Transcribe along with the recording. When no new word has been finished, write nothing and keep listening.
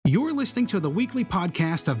You're listening to the weekly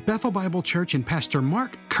podcast of Bethel Bible Church and Pastor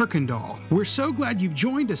Mark Kirkendall. We're so glad you've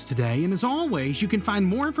joined us today, and as always, you can find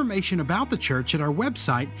more information about the church at our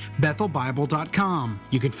website, bethelbible.com.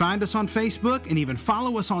 You can find us on Facebook and even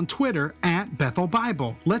follow us on Twitter at Bethel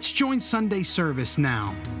Bible. Let's join Sunday service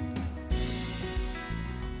now.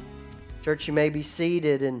 Church, you may be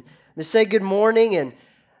seated, and to say good morning. And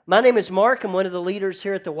my name is Mark. I'm one of the leaders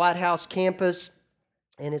here at the White House campus,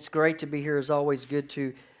 and it's great to be here. It's always good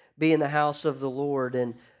to be in the house of the Lord.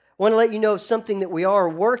 And I want to let you know something that we are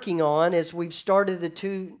working on as we've started the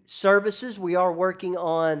two services. We are working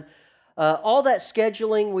on all that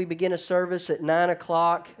scheduling. We begin a service at 9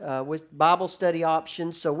 o'clock with Bible study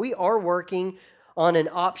options. So we are working on an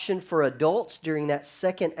option for adults during that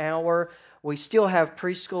second hour. We still have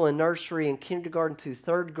preschool and nursery and kindergarten through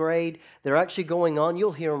third grade. They're actually going on.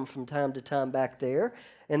 You'll hear them from time to time back there,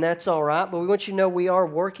 and that's all right. But we want you to know we are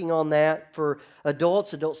working on that for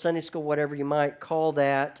adults, adult Sunday school, whatever you might call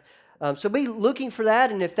that. So be looking for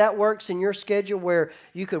that, and if that works in your schedule where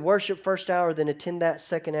you could worship first hour, then attend that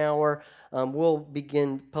second hour, we'll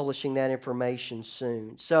begin publishing that information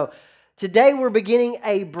soon. So today we're beginning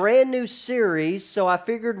a brand new series, so I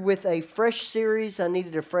figured with a fresh series, I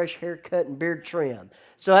needed a fresh haircut and beard trim.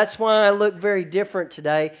 So that's why I look very different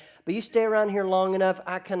today. But you stay around here long enough,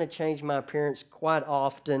 I kind of change my appearance quite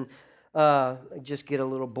often. Just get a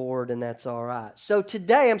little bored, and that's all right. So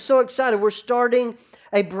today, I'm so excited. We're starting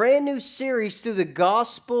a brand new series through the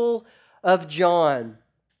Gospel of John.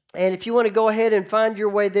 And if you want to go ahead and find your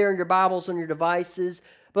way there in your Bibles on your devices,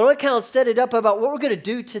 but I want to kind of set it up about what we're going to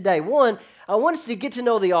do today. One, I want us to get to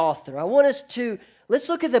know the author. Let's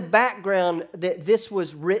look at the background that this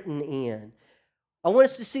was written in. I want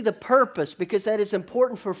us to see the purpose, because that is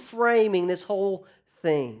important for framing this whole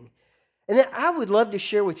thing. And then I would love to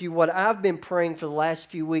share with you what I've been praying for the last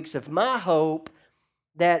few weeks of my hope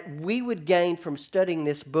that we would gain from studying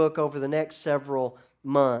this book over the next several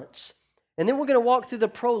months. And then we're going to walk through the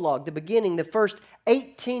prologue, the beginning, the first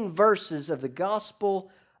 18 verses of the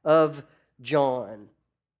Gospel of John.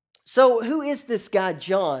 So who is this guy,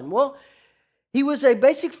 John? Well, he was a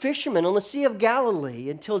basic fisherman on the Sea of Galilee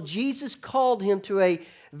until Jesus called him to a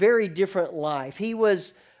very different life. He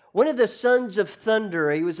was one of the sons of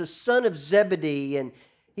thunder. He was a son of Zebedee, and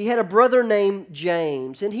he had a brother named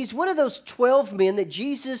James. And he's one of those 12 men that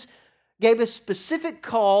Jesus gave a specific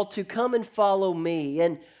call to come and follow me.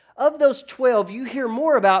 And of those 12, you hear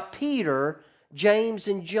more about Peter, James,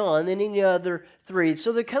 and John than any other three.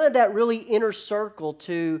 So they're kind of that really inner circle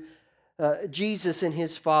to Jesus and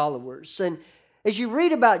his followers. And as you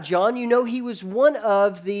read about John, you know he was one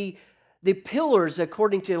of the pillars,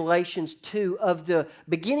 according to Galatians 2, of the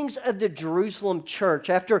beginnings of the Jerusalem church.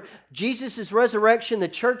 After Jesus' resurrection, the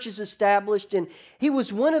church is established, and he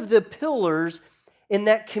was one of the pillars in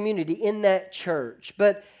that community, in that church.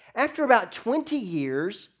 But after about 20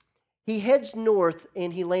 years, he heads north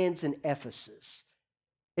and he lands in Ephesus.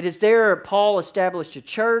 It is there Paul established a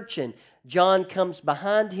church, and John comes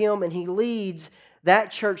behind him, and he leads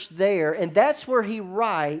that church there. And that's where he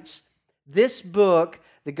writes this book,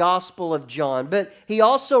 the Gospel of John. But he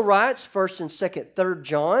also writes 1st and 2nd, 3rd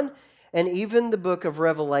John, and even the book of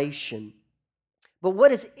Revelation. But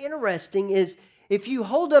what is interesting is if you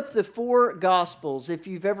hold up the four Gospels, if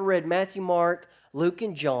you've ever read Matthew, Mark, Luke,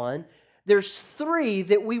 and John, there's three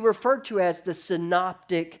that we refer to as the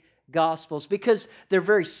synoptic Gospels because they're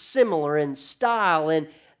very similar in style and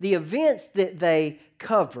the events that they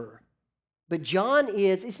cover. But John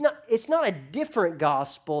it's not a different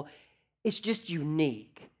gospel, it's just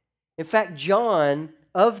unique. In fact, John,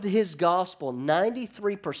 of his gospel,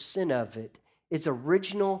 93% of it is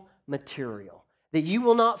original material that you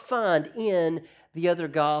will not find in the other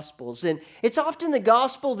gospels. And it's often the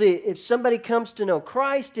gospel that if somebody comes to know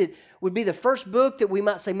Christ, it would be the first book that we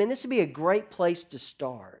might say, man, this would be a great place to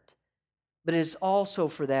start. But it's also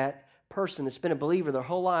for that person that's been a believer their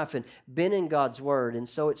whole life and been in God's Word. And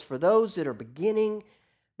so it's for those that are beginning,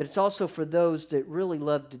 but it's also for those that really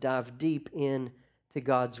love to dive deep into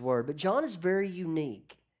God's Word. But John is very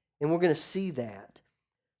unique, and we're going to see that.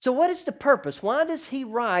 So what is the purpose? Why does he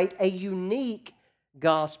write a unique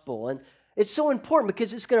gospel? And it's so important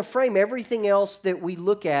because it's going to frame everything else that we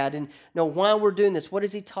look at and know why we're doing this. What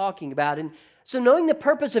is he talking about? And so knowing the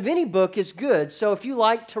purpose of any book is good. So if you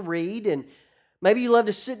like to read and maybe you love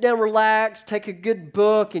to sit down, relax, take a good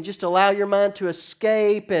book, and just allow your mind to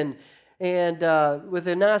escape, and with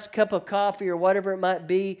a nice cup of coffee or whatever it might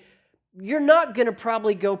be, you're not going to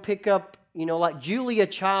probably go pick up, like Julia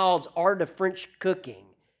Child's Art of French Cooking,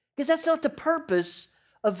 because that's not the purpose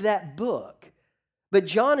of that book. But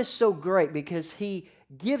John is so great because he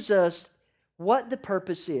gives us what the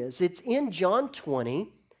purpose is. It's in John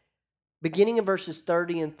 20, beginning in verses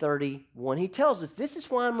 30 and 31. He tells us, this is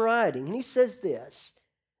why I'm writing. And he says this,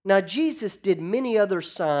 now Jesus did many other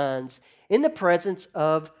signs in the presence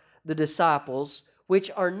of the disciples, which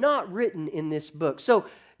are not written in this book. So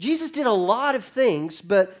Jesus did a lot of things,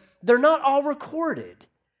 but they're not all recorded.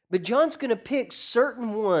 But John's going to pick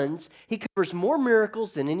certain ones. He covers more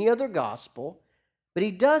miracles than any other gospel, but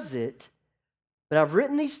he does it. But I've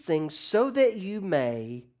written these things so that you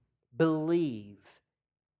may believe.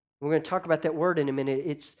 We're going to talk about that word in a minute.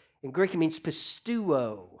 It's in Greek, it means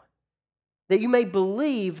pisteuo. That you may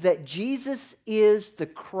believe that Jesus is the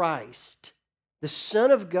Christ, the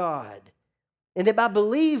Son of God, and that by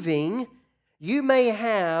believing, you may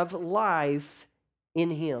have life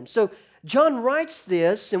in Him. So John writes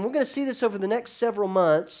this, and we're going to see this over the next several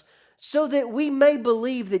months, so that we may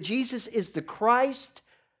believe that Jesus is the Christ,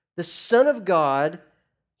 the Son of God,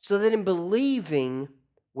 so that in believing,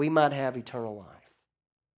 we might have eternal life.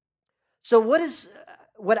 So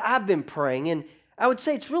what I've been praying, and I would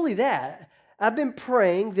say it's really that. I've been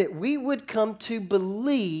praying that we would come to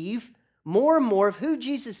believe more and more of who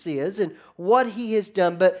Jesus is and what He has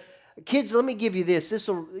done. But kids, let me give you this.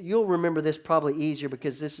 You'll remember this probably easier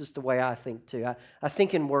because this is the way I think too. I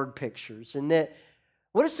think in word pictures. And that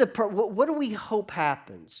what do we hope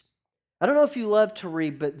happens? I don't know if you love to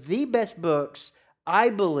read, but the best books, I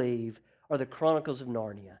believe, are the Chronicles of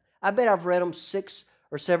Narnia. I bet I've read them 6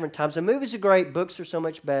 or 7 times. The movies are great, books are so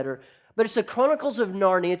much better. But it's the Chronicles of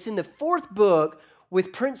Narnia. It's in the 4th book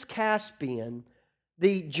with Prince Caspian,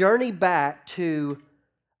 the journey back to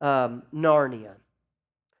Narnia.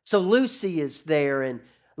 So Lucy is there, and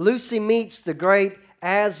Lucy meets the great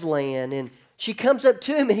Aslan, and she comes up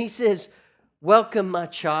to him, and he says, "Welcome, my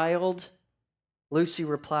child." Lucy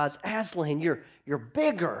replies, "Aslan, you're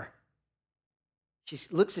bigger." She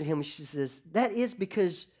looks at him, and she says, "That is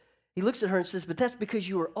because," he looks at her and says, "But that's because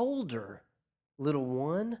you are older, little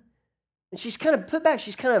one." And she's kind of put back,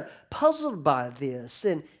 she's kind of puzzled by this.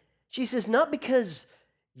 And she says, "Not because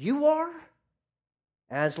you are?"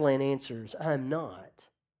 Aslan answers, "I'm not.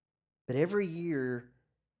 But every year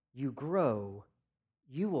you grow,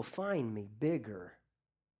 you will find me bigger."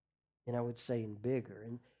 And I would say, and bigger.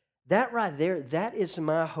 And that right there, that is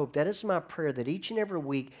my hope. That is my prayer that each and every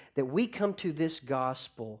week that we come to this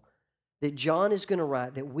gospel that John is going to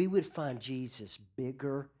write, that we would find Jesus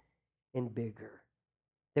bigger and bigger.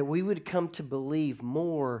 That we would come to believe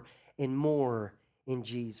more and more in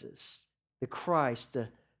Jesus, the Christ, the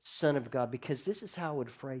Son of God. Because this is how I would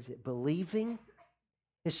phrase it. Believing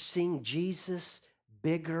is seeing Jesus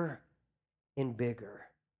bigger and bigger.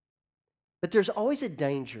 But there's always a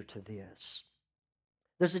danger to this.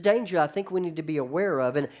 There's a danger I think we need to be aware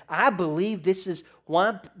of, and I believe this is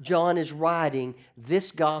why John is writing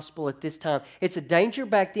this gospel at this time. It's a danger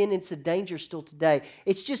back then, it's a danger still today.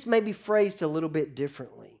 It's just maybe phrased a little bit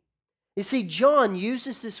differently. You see, John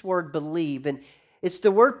uses this word believe, and it's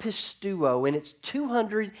the word pisteuo, and it's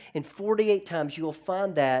 248 times you will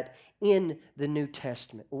find that in the New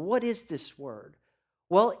Testament. What is this word?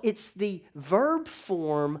 Well, it's the verb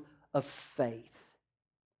form of faith.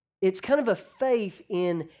 It's kind of a faith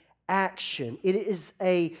in action. It is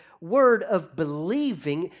a word of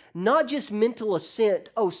believing, not just mental assent,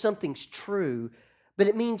 oh, something's true, but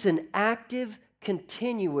it means an active,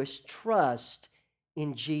 continuous trust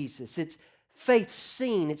in Jesus. It's faith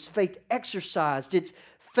seen, it's faith exercised, it's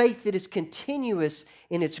faith that is continuous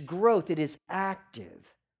in its growth, it is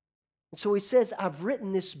active. And so he says, I've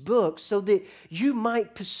written this book so that you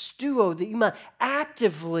might pisteuo, that you might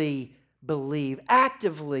actively believe,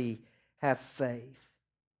 actively have faith.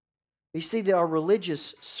 You see that our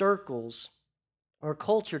religious circles, our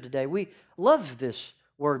culture today, we love this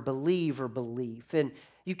word believe or belief. And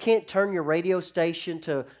you can't turn your radio station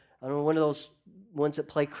to, I don't know, one of those ones that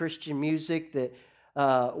play Christian music that,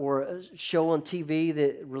 or a show on TV,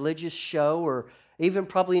 that religious show, or even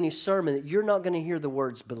probably any sermon, that you're not going to hear the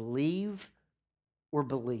words believe or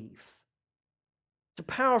believe. It's a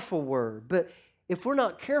powerful word, but if we're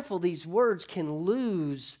not careful, these words can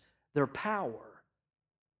lose their power.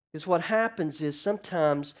 Because what happens is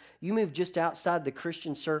sometimes you move just outside the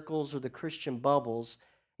Christian circles or the Christian bubbles,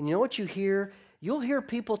 and you know what you hear? You'll hear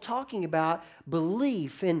people talking about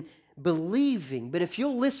belief and believing, but if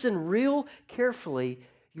you'll listen real carefully,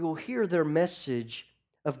 you'll hear their message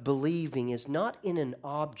of believing is not in an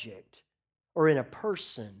object or in a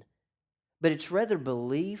person, but it's rather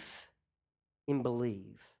belief in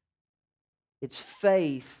believe. It's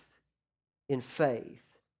faith in faith.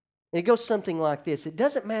 And it goes something like this. It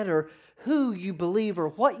doesn't matter who you believe or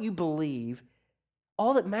what you believe.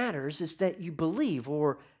 All that matters is that you believe,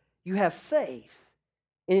 or you have faith.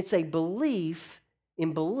 And it's a belief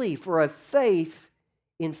in belief, or a faith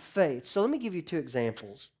in faith. So let me give you two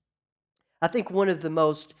examples. I think one of the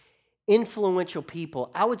most influential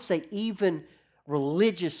people, I would say even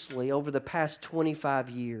religiously over the past 25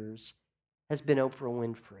 years, has been Oprah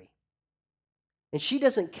Winfrey. And she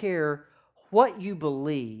doesn't care what you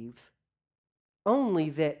believe, only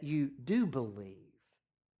that you do believe.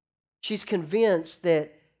 She's convinced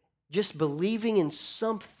that just believing in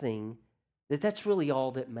something, that's really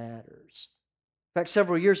all that matters. In fact,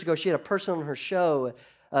 several years ago, she had a person on her show,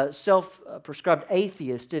 a self-prescribed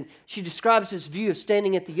atheist, and she describes this view of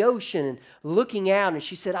standing at the ocean and looking out, and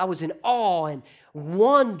she said, I was in awe and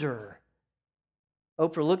wonder.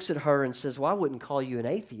 Oprah looks at her and says, well, I wouldn't call you an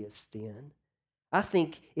atheist then. I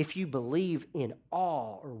think if you believe in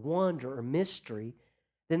awe or wonder or mystery,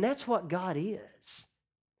 then that's what God is.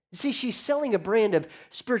 See, she's selling a brand of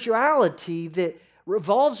spirituality that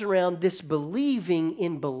revolves around this believing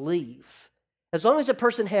in belief. As long as a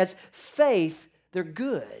person has faith, they're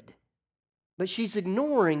good. But she's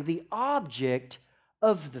ignoring the object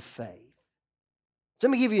of the faith. So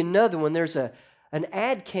let me give you another one. There's an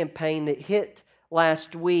ad campaign that hit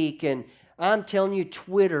last week, and I'm telling you,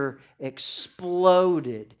 Twitter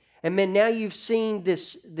exploded. And man, now you've seen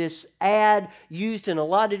this ad used in a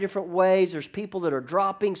lot of different ways. There's people that are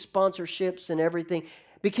dropping sponsorships and everything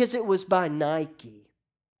because it was by Nike.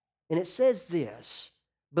 And it says this,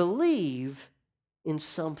 believe in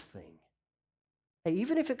something. Hey,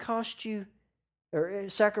 even if it costs you or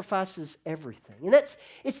it sacrifices everything. And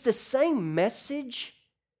it's the same message,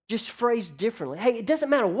 just phrased differently. Hey, it doesn't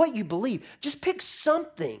matter what you believe. Just pick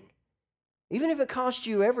something. Even if it costs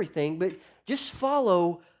you everything, but just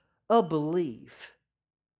follow a belief.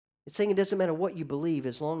 It's saying it doesn't matter what you believe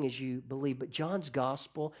as long as you believe. But John's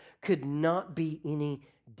gospel could not be any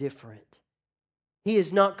different. He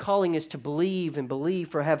is not calling us to believe and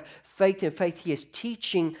believe or have faith in faith. He is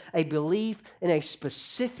teaching a belief in a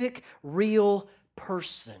specific, real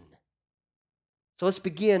person. So let's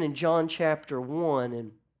begin in John chapter 1.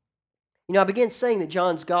 And, I began saying that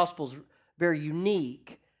John's gospel is very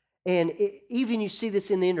unique. And even you see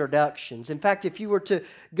this in the introductions. In fact, if you were to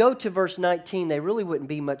go to verse 19, they really wouldn't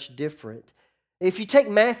be much different. If you take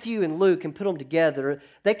Matthew and Luke and put them together,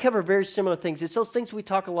 they cover very similar things. It's those things we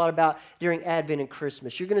talk a lot about during Advent and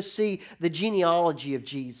Christmas. You're going to see the genealogy of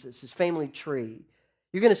Jesus, his family tree.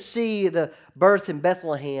 You're going to see the birth in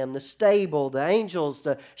Bethlehem, the stable, the angels,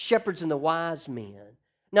 the shepherds, and the wise men.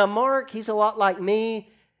 Now, Mark, he's a lot like me.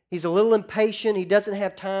 He's a little impatient. He doesn't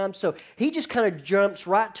have time. So he just kind of jumps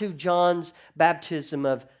right to John's baptism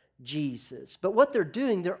of Jesus. But what they're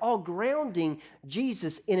doing, they're all grounding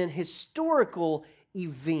Jesus in an historical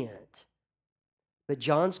event. But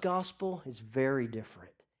John's gospel is very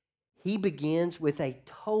different. He begins with a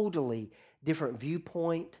totally different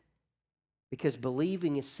viewpoint because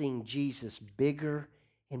believing is seeing Jesus bigger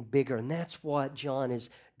and bigger. And that's what John is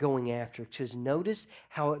going after. Because notice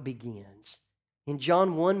how it begins. In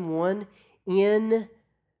John 1:1, in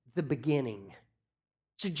the beginning.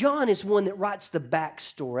 So John is one that writes the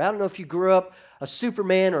backstory. I don't know if you grew up a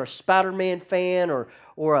Superman or a Spider-Man fan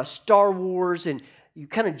or a Star Wars, and you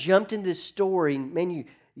kind of jumped into this story, and man,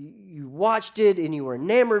 you watched it and you were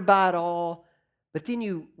enamored by it all. But then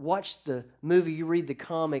you watch the movie, you read the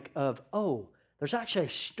comic of, oh, there's actually a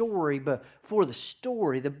story before the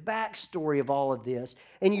story, the backstory of all of this,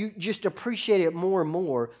 and you just appreciate it more and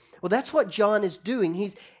more. Well, that's what John is doing.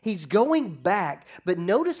 He's going back, but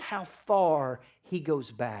notice how far he goes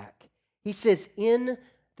back. He says, in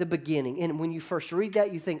the beginning. And when you first read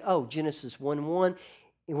that, you think, oh, Genesis 1:1,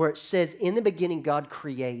 where it says, in the beginning, God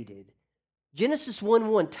created. Genesis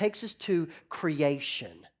 1:1 takes us to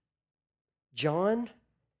creation. John,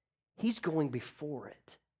 he's going before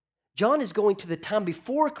it. John is going to the time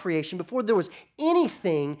before creation, before there was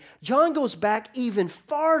anything. John goes back even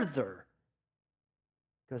farther.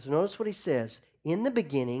 Because notice what he says. In the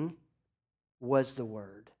beginning was the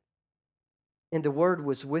Word. And the Word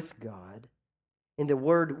was with God. And the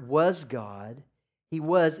Word was God. He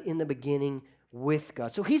was in the beginning with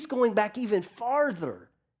God. So he's going back even farther.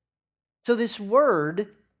 So this word,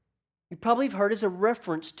 you probably have heard, is a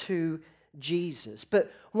reference to Jesus. But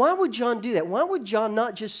why would John do that? Why would John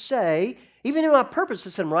not just say, even in my purpose,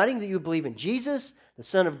 as I'm writing that you believe in Jesus, the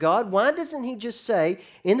Son of God, why doesn't he just say,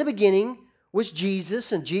 in the beginning was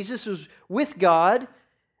Jesus, and Jesus was with God,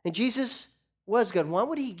 and Jesus was God? Why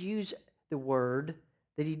would he use the word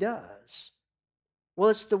that he does? Well,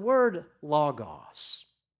 it's the word logos,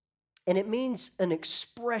 and it means an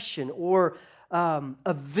expression or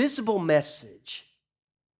a visible message.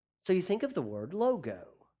 So you think of the word logo,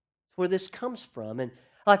 where this comes from. And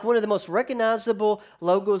Like one of the most recognizable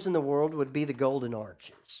logos in the world would be the Golden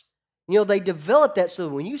Arches. You know, they developed that so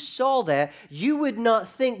when you saw that, you would not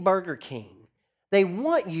think Burger King. They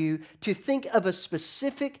want you to think of a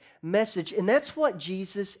specific message, and that's what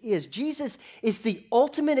Jesus is. Jesus is the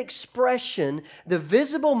ultimate expression, the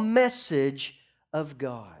visible message of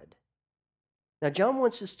God. Now, John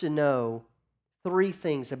wants us to know three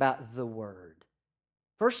things about the Word.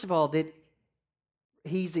 First of all, that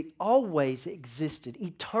He's always existed,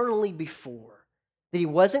 eternally before. That He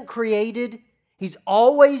wasn't created, He's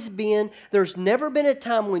always been. There's never been a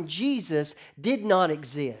time when Jesus did not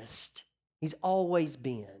exist. He's always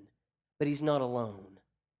been, but He's not alone.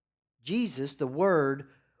 Jesus, the Word,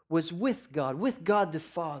 was with God the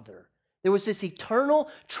Father. There was this eternal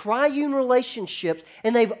triune relationship,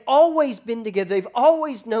 and they've always been together. They've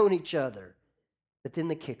always known each other. But then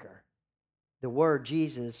the kicker, the Word,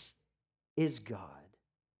 Jesus, is God.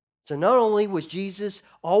 So not only was Jesus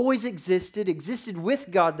always existed with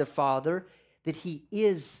God the Father, that He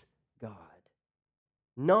is God.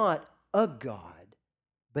 Not a God,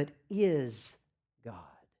 but is God.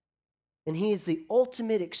 And He is the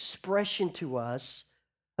ultimate expression to us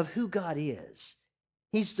of who God is.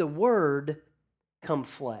 He's the Word come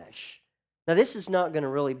flesh. Now, this is not going to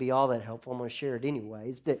really be all that helpful. I'm going to share it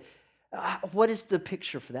anyways. What is the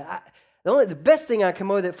picture for that? The best thing I can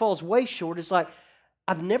come up with that falls way short is like,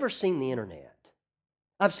 I've never seen the internet.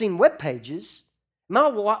 I've seen web pages.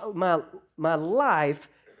 My life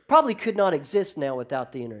probably could not exist now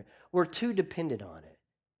without the internet. We're too dependent on it.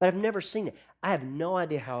 But I've never seen it. I have no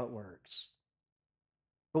idea how it works.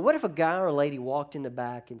 But what if a guy or a lady walked in the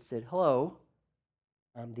back and said, "Hello,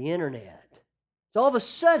 I'm the internet." So all of a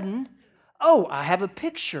sudden, I have a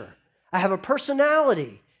picture. I have a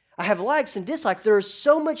personality. I have likes and dislikes. There is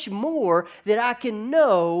so much more that I can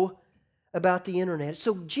know about the internet.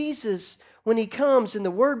 So Jesus, when He comes and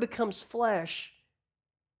the Word becomes flesh,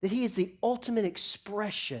 that He is the ultimate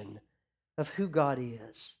expression of who God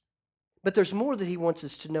is. But there's more that He wants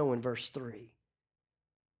us to know in verse 3.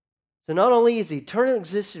 So not only is He eternally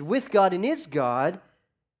existed with God and is God,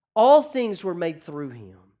 all things were made through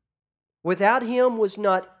Him. Without Him was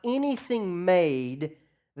not anything made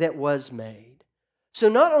that was made. So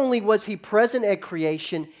not only was He present at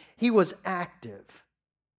creation, He was active.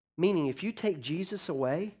 Meaning, if you take Jesus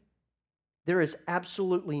away, there is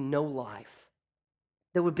absolutely no life.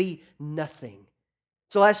 There would be nothing.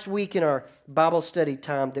 So last week in our Bible study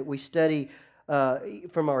time that we study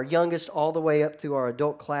from our youngest all the way up through our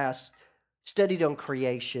adult class, studied on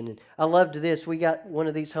creation. And I loved this. We got one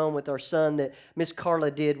of these home with our son that Miss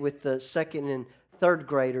Carla did with the second and third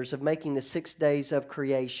graders of making the 6 days of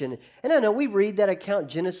creation. And I know we read that account,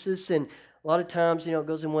 Genesis, and a lot of times, it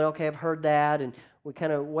goes in, well, okay, I've heard that, and we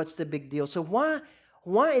kind of, what's the big deal? So why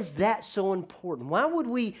is that so important? Why would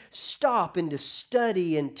we stop and to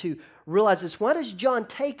study and to realize this? Why does John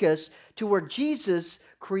take us to where Jesus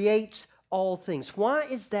creates all things? Why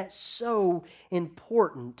is that so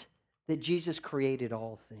important that Jesus created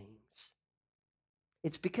all things?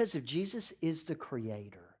 It's because if Jesus is the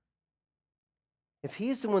creator, if He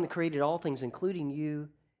is the one that created all things, including you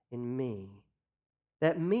and me,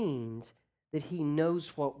 that means that He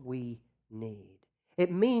knows what we need.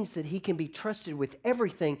 It means that He can be trusted with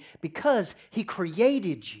everything because He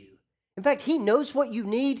created you. In fact, He knows what you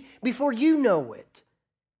need before you know it.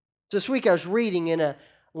 This week I was reading and I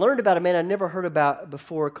learned about a man I'd never heard about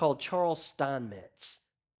before called Charles Steinmetz.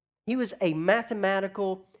 He was a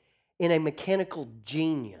mathematical and a mechanical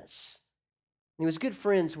genius. And he was good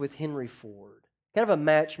friends with Henry Ford. Kind of a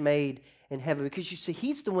match made in heaven because you see,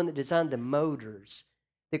 he's the one that designed the motors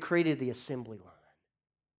that created the assembly line.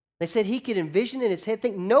 They said he could envision in his head,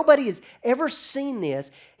 think nobody has ever seen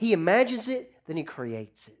this. He imagines it, then he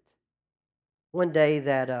creates it. One day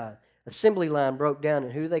that assembly line broke down,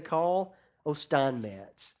 and who do they call?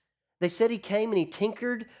 Steinmetz. They said he came and he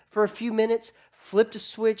tinkered for a few minutes, flipped a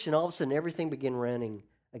switch, and all of a sudden everything began running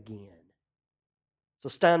again. So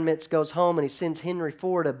Steinmetz goes home and he sends Henry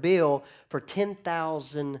Ford a bill for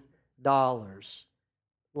 $10,000.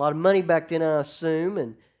 A lot of money back then, I assume.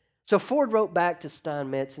 And so Ford wrote back to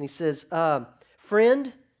Steinmetz and he says,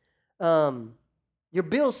 "Friend, your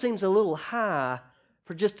bill seems a little high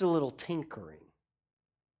for just a little tinkering."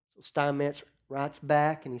 So Steinmetz writes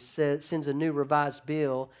back and he sends a new revised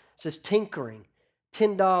bill. It says, "Tinkering,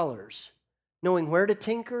 $10. Knowing where to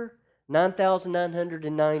tinker,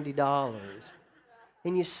 $9,990.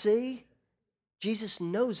 And you see, Jesus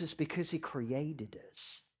knows us because He created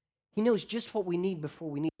us. He knows just what we need before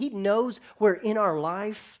we need. He knows where in our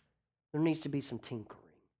life there needs to be some tinkering.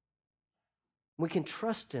 We can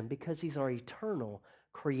trust Him because He's our eternal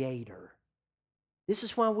creator. This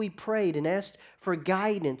is why we prayed and asked for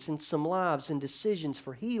guidance in some lives and decisions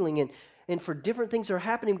for healing and for different things that are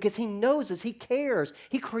happening, because He knows us. He cares.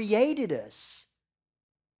 He created us.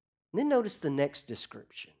 And then notice the next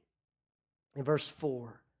description. In verse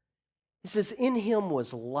 4, it says, in Him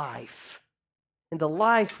was life, and the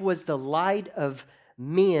life was the light of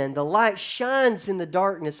men. The light shines in the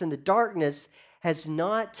darkness, and the darkness has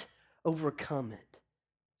not overcome it.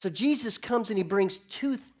 So Jesus comes and He brings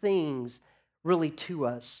two things really to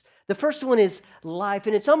us. The first one is life,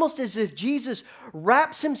 and it's almost as if Jesus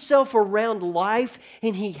wraps Himself around life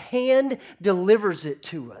and He hand delivers it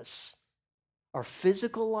to us. Our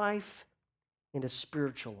physical life and a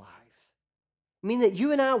spiritual life. I mean that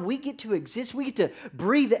you and I, we get to exist, we get to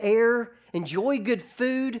breathe air, enjoy good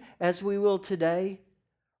food as we will today,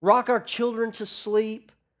 rock our children to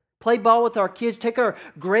sleep, play ball with our kids, take our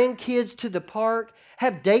grandkids to the park,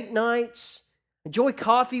 have date nights, enjoy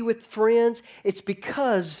coffee with friends. It's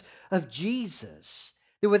because of Jesus.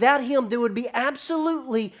 That without Him, there would be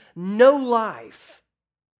absolutely no life.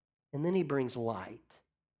 And then He brings light.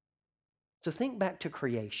 So think back to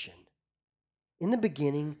creation. In the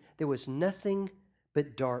beginning, there was nothing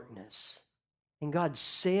but darkness. And God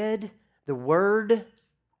said the word,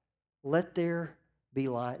 let there be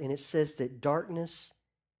light. And it says that darkness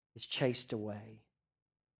is chased away.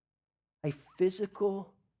 A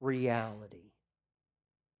physical reality.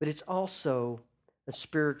 But it's also a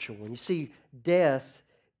spiritual one. You see, death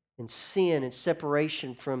and sin and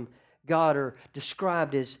separation from God are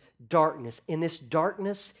described as darkness. And this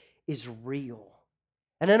darkness is real.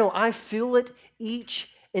 And I know I feel it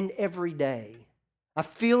each and every day. I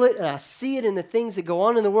feel it and I see it in the things that go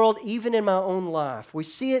on in the world, even in my own life. We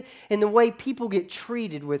see it in the way people get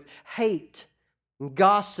treated with hate and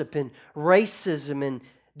gossip and racism and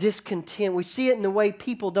discontent. We see it in the way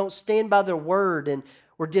people don't stand by their word and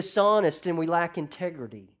we're dishonest and we lack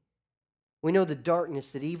integrity. We know the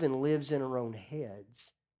darkness that even lives in our own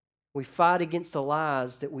heads. We fight against the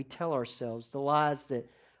lies that we tell ourselves, the lies that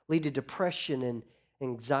lead to depression and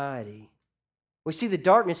anxiety. We see the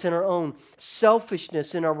darkness in our own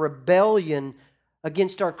selfishness, in our rebellion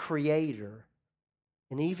against our Creator,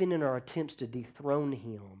 and even in our attempts to dethrone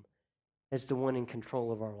Him as the one in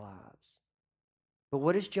control of our lives. But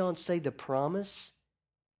what does John say? The promise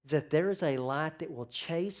is that there is a light that will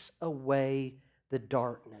chase away the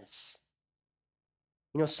darkness.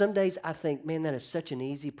 You know, some days I think, man, that is such an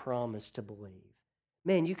easy promise to believe.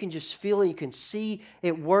 Man, you can just feel it. You can see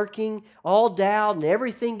it working, all doubt, and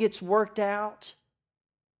everything gets worked out.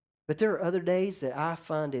 But there are other days that I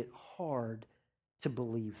find it hard to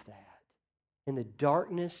believe that. And the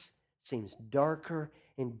darkness seems darker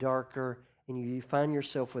and darker, and you find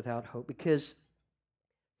yourself without hope. Because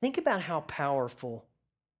think about how powerful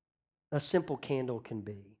a simple candle can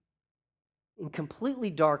be. In a completely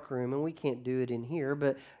dark room, and we can't do it in here,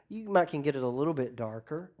 but you might can get it a little bit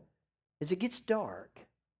darker. As it gets dark,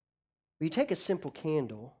 you take a simple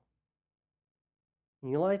candle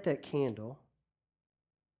and you light that candle.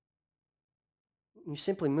 You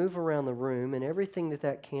simply move around the room, and everything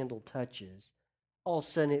that candle touches, all of a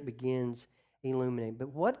sudden it begins illuminating. But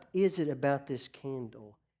what is it about this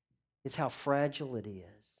candle? It's how fragile it is.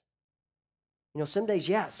 You know, some days,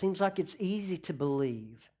 it seems like it's easy to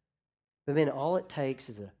believe. But then all it takes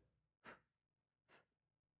is and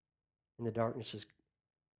the darkness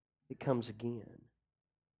it comes again.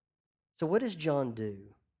 So what does John do?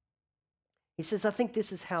 He says, I think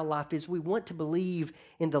this is how life is. We want to believe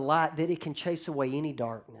in the light that it can chase away any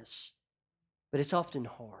darkness, but it's often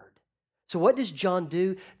hard. So what does John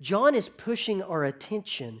do? John is pushing our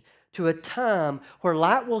attention to a time where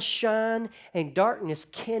light will shine and darkness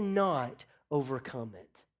cannot overcome it.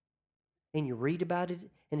 And you read about it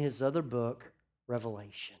in his other book,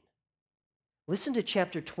 Revelation. Listen to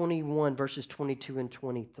chapter 21, verses 22 and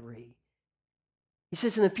 23. He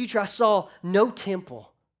says, in the future I saw no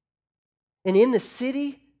temple. And in the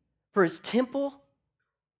city, for its temple,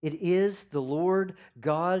 it is the Lord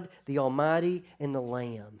God, the Almighty, and the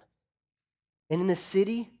Lamb. And in the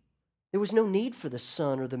city, there was no need for the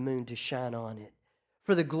sun or the moon to shine on it.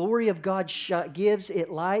 For the glory of God gives it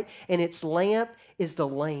light, and its lamp is the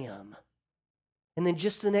Lamb. And then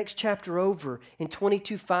just the next chapter over, in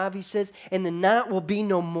 22:5, he says, and the night will be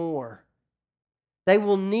no more. They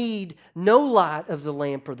will need no light of the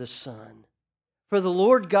lamp or the sun. For the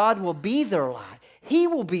Lord God will be their light. He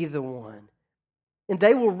will be the one. And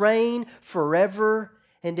they will reign forever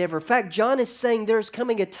and ever. In fact, John is saying there's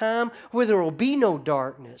coming a time where there will be no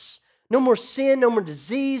darkness. No more sin, no more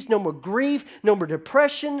disease, no more grief, no more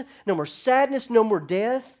depression, no more sadness, no more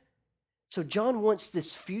death. So John wants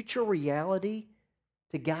this future reality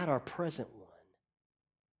to guide our present one.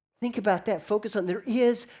 Think about that. Focus on there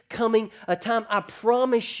is coming a time, I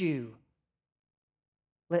promise you.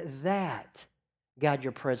 Let that guide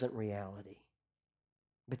your present reality.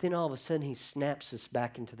 But then all of a sudden he snaps us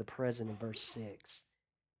back into the present in verse 6.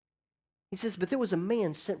 He says, but there was a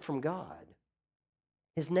man sent from God.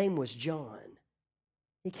 His name was John.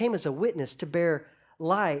 He came as a witness to bear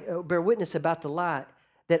witness about the light,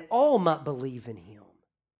 that all might believe in him.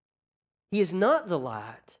 He is not the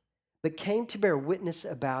light, but came to bear witness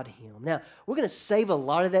about him. Now, we're going to save a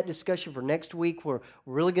lot of that discussion for next week. We're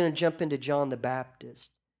really going to jump into John the Baptist.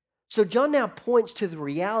 So John now points to the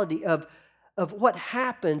reality of what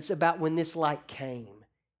happens about when this light came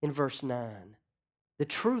in verse 9. The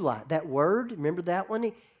true light, that word, remember that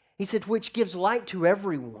one? He said, which gives light to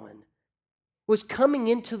everyone, was coming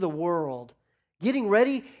into the world, getting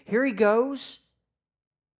ready. Here he goes.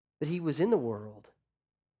 But he was in the world,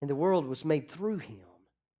 and the world was made through him.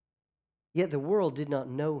 Yet the world did not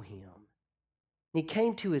know him. And he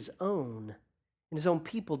came to his own, and his own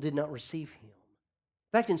people did not receive him.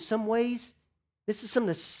 In fact, in some ways, this is some of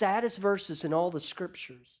the saddest verses in all the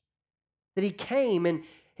scriptures. That he came to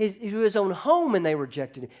his own home and they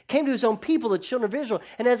rejected him. Came to his own people, the children of Israel,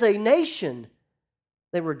 and as a nation,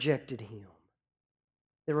 they rejected him.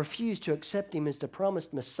 They refused to accept him as the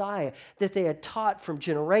promised Messiah that they had taught from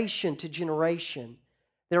generation to generation.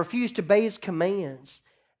 They refused to obey his commands.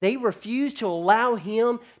 They refused to allow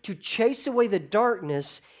him to chase away the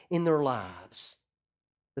darkness in their lives.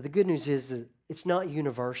 But the good news is that it's not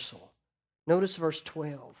universal. Notice verse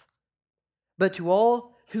 12. But to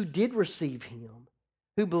all who did receive him,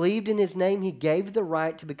 who believed in his name, he gave the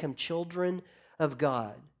right to become children of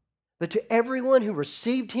God. But to everyone who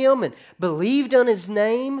received him and believed on his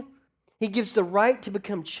name, he gives the right to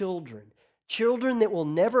become children. Children that will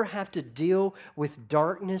never have to deal with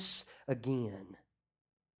darkness again.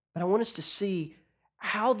 But I want us to see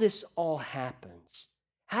how this all happens.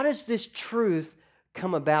 How does this truth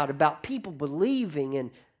come about people believing? And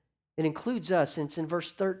it includes us, and it's in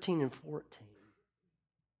verse 13 and 14.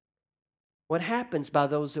 What happens by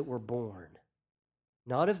those that were born?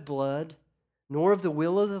 Not of blood, nor of the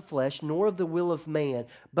will of the flesh, nor of the will of man,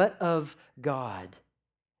 but of God.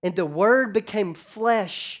 And the Word became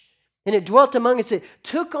flesh, and it dwelt among us. It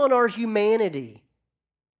took on our humanity,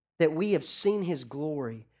 that we have seen his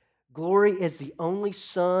glory. Glory as the only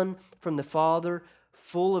Son from the Father,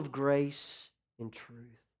 full of grace and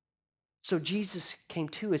truth. So Jesus came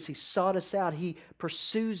to us. He sought us out. He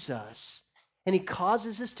pursues us. And he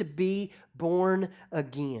causes us to be born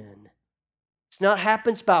again. It's not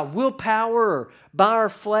happens by willpower or by our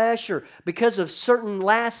flesh or because of certain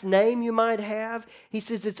last name you might have. He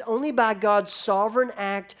says it's only by God's sovereign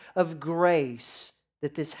act of grace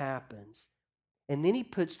that this happens. And then he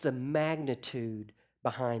puts the magnitude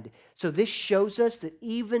behind it. So this shows us that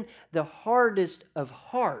even the hardest of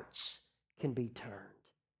hearts can be turned.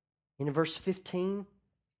 In verse 15,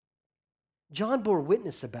 John bore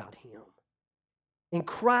witness about him and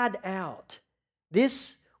cried out,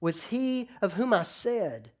 "This was he of whom I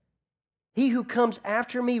said, he who comes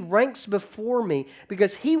after me ranks before me,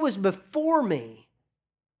 because he was before me."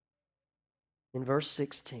 In verse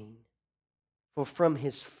 16, for from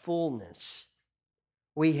his fullness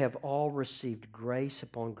we have all received grace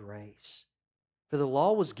upon grace. For the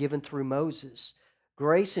law was given through Moses.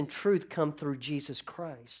 Grace and truth come through Jesus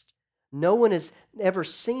Christ. No one has ever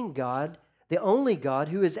seen God, the only God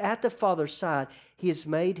who is at the Father's side. He has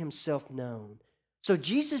made himself known. So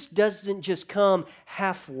Jesus doesn't just come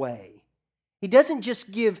halfway. He doesn't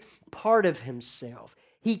just give part of himself.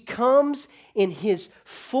 He comes in his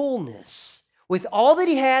fullness. With all that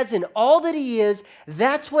he has and all that he is,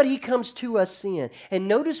 that's what he comes to us in. And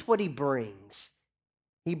notice what he brings.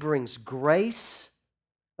 He brings grace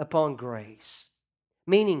upon grace.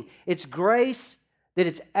 Meaning, it's grace that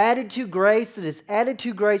it's added to grace, that is added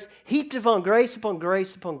to grace, heaped upon grace upon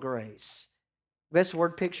grace upon grace. Best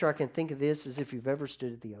word picture I can think of this is if you've ever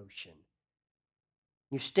stood at the ocean.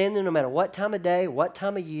 You stand there no matter what time of day, what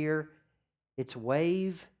time of year, it's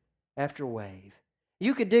wave after wave.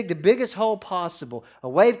 You could dig the biggest hole possible. A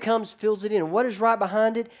wave comes, fills it in. And what is right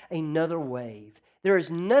behind it? Another wave. There is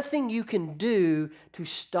nothing you can do to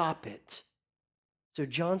stop it. So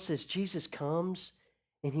John says Jesus comes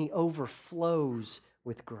and he overflows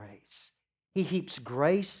with grace. He heaps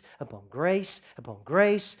grace upon grace upon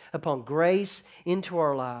grace upon grace into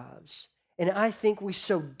our lives. And I think we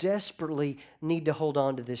so desperately need to hold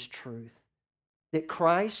on to this truth that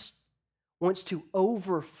Christ wants to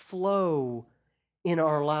overflow in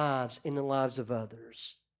our lives, in the lives of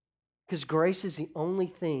others. Because grace is the only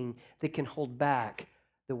thing that can hold back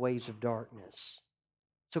the waves of darkness.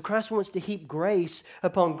 So Christ wants to heap grace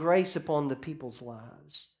upon the people's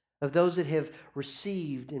lives, of those that have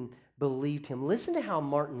received and believed him. Listen to how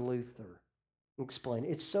Martin Luther explained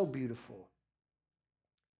it. It's so beautiful.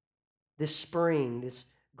 This spring, this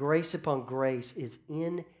grace upon grace is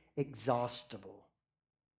inexhaustible.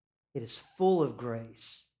 It is full of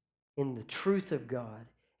grace in the truth of God.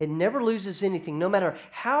 It never loses anything, no matter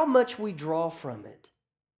how much we draw from it.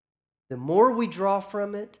 The more we draw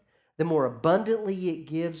from it, the more abundantly it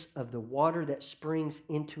gives of the water that springs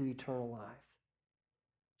into eternal life.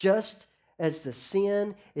 Just as the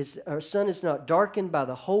sun is not darkened by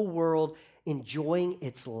the whole world enjoying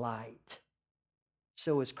its light,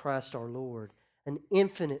 so is Christ our Lord, an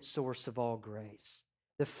infinite source of all grace.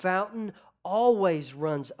 The fountain always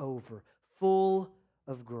runs over, full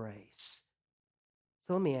of grace.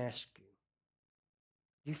 So let me ask you,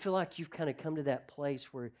 do you feel like you've kind of come to that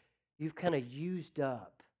place where you've kind of used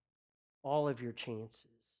up all of your chances?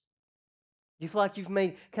 You feel like you've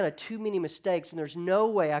made kind of too many mistakes and there's no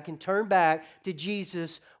way I can turn back to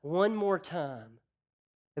Jesus one more time.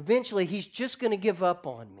 Eventually, he's just going to give up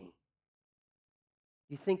on me.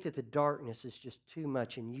 You think that the darkness is just too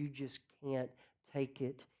much and you just can't take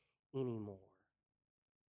it anymore.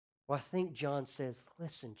 Well, I think John says,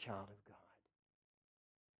 listen, child of God,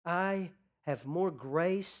 I have more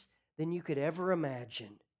grace than you could ever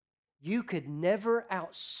imagine. You could never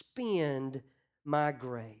outspend my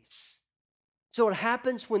grace. So what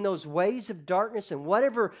happens when those waves of darkness in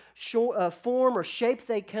whatever form or shape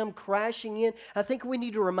they come crashing in, I think we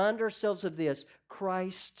need to remind ourselves of this.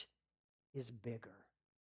 Christ is bigger.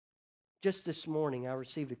 Just this morning, I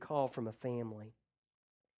received a call from a family.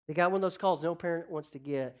 They got one of those calls no parent wants to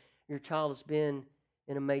get. Your child has been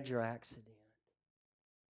in a major accident.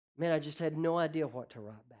 Man, I just had no idea what to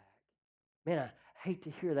write back. Man, I hate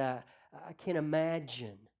to hear that. I can't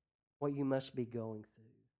imagine what you must be going through.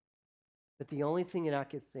 But the only thing that I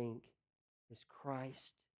could think is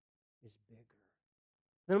Christ is bigger.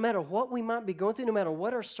 No matter what we might be going through, no matter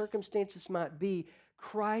what our circumstances might be,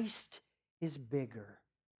 Christ is bigger.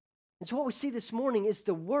 And so what we see this morning is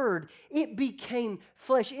the Word, it became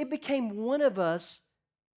flesh. It became one of us,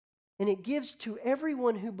 and it gives to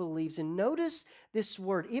everyone who believes. And notice this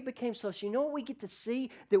word, it became flesh. You know what we get to see,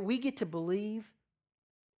 that we get to believe?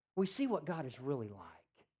 We see what God is really like.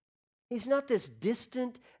 He's not this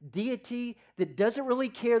distant deity that doesn't really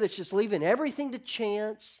care, that's just leaving everything to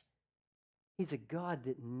chance. He's a God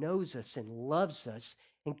that knows us and loves us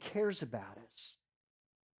and cares about us.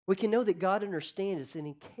 We can know that God understands us and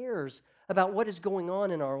He cares about what is going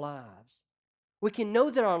on in our lives. We can know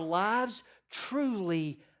that our lives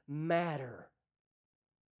truly matter.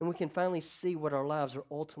 And we can finally see what our lives are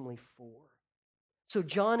ultimately for. So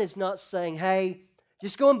John is not saying, hey,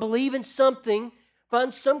 just go and believe in something,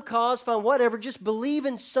 find some cause, find whatever, just believe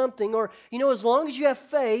in something, or, as long as you have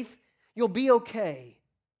faith, you'll be okay.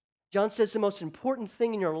 John says the most important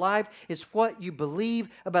thing in your life is what you believe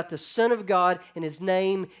about the Son of God, and His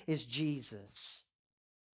name is Jesus.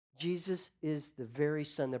 Jesus is the very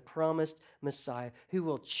Son, the promised Messiah, who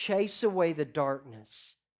will chase away the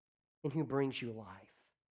darkness and who brings you life.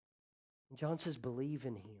 And John says, believe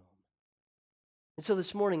in Him. And so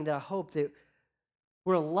this morning, that I hope that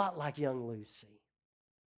we're a lot like young Lucy.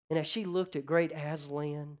 And as she looked at great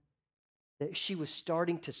Aslan, that she was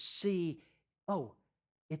starting to see, oh,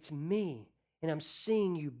 it's me, and I'm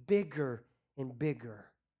seeing you bigger and bigger.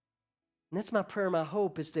 And that's my prayer, my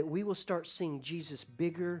hope, is that we will start seeing Jesus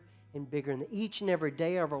bigger and bigger. And that each and every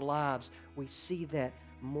day of our lives, we see that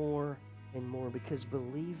more and more, because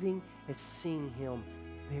believing is seeing Him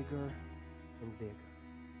bigger and bigger.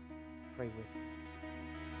 Pray with me.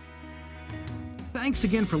 Thanks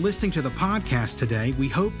again for listening to the podcast today. We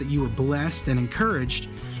hope that you were blessed and encouraged.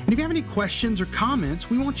 And if you have any questions or comments,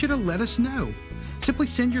 we want you to let us know. Simply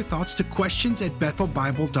send your thoughts to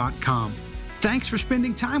questions@bethelbible.com. Thanks for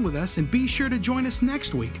spending time with us, and be sure to join us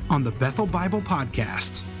next week on the Bethel Bible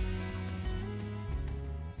Podcast.